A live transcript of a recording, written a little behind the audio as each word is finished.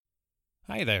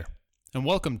Hi there, and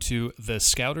welcome to the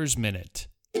Scouter's Minute.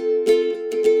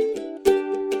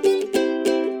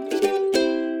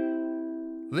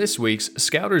 This week's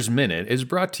Scouter's Minute is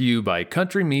brought to you by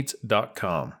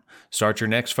CountryMeats.com. Start your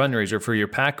next fundraiser for your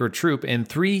pack or troop in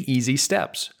 3 easy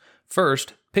steps.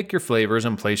 First, pick your flavors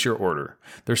and place your order.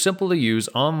 Their simple-to-use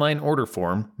online order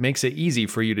form makes it easy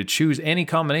for you to choose any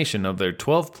combination of their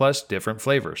 12-plus different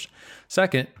flavors.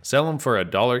 Second, sell them for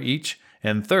 $1 each.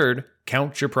 And third,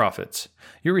 count your profits.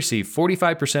 You receive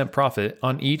 45% profit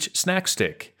on each snack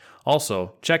stick.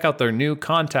 Also, check out their new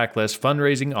contactless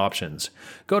fundraising options.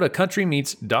 Go to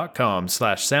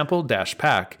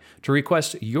countrymeats.com/sample-pack to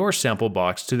request your sample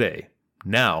box today.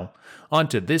 Now, on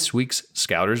to this week's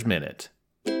Scouter's Minute.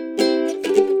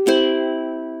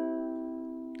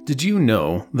 Did you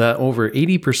know that over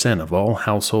 80% of all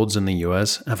households in the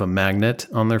U.S. have a magnet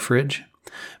on their fridge?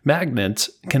 Magnets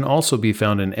can also be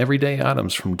found in everyday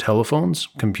items from telephones,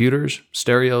 computers,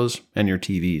 stereos, and your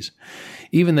TVs.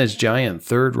 Even this giant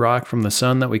third rock from the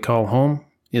sun that we call home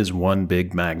is one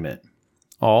big magnet.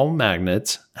 All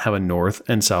magnets have a north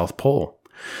and south pole.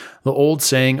 The old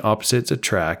saying, opposites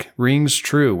attract, rings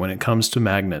true when it comes to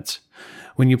magnets.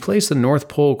 When you place the north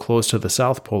pole close to the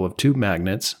south pole of 2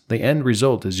 magnets, the end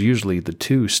result is usually the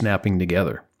 2 snapping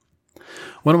together.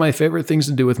 One of my favorite things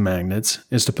to do with magnets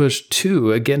is to push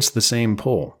 2 against the same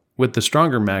pole. With the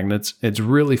stronger magnets, it's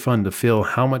really fun to feel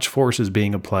how much force is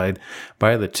being applied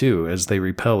by the 2 as they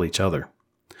repel each other.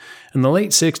 In the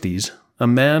late 60s, a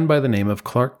man by the name of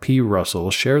Clark P. Russell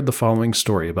shared the following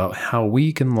story about how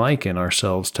we can liken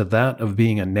ourselves to that of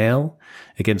being a nail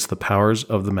against the powers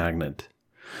of the magnet.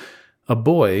 A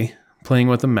boy playing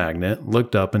with a magnet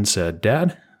looked up and said,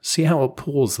 "Dad, see how it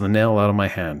pulls the nail out of my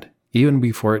hand, even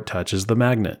before it touches the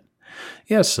magnet."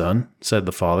 "Yes, son," said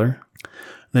the father.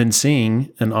 Then,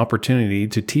 seeing an opportunity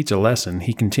to teach a lesson,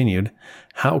 he continued,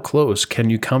 "How close can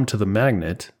you come to the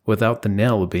magnet without the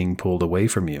nail being pulled away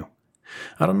from you?"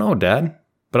 "I don't know, Dad,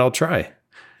 but I'll try."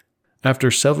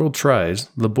 After several tries,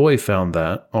 the boy found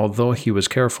that, although he was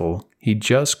careful, he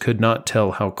just could not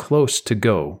tell how close to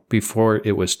go before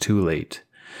it was too late.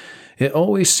 "It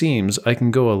always seems I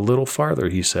can go a little farther,"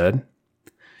 he said.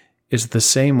 It's the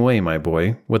same way, my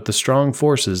boy, with the strong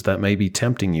forces that may be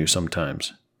tempting you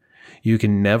sometimes. You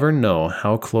can never know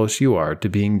how close you are to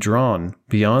being drawn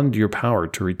beyond your power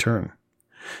to return.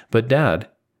 "But Dad,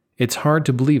 it's hard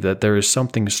to believe that there is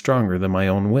something stronger than my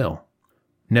own will."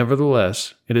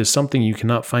 Nevertheless, it is something you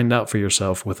cannot find out for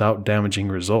yourself without damaging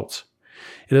results.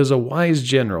 It is a wise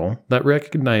general that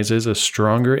recognizes a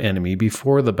stronger enemy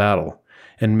before the battle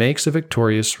and makes a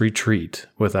victorious retreat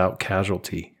without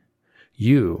casualty.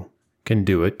 You can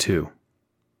do it too.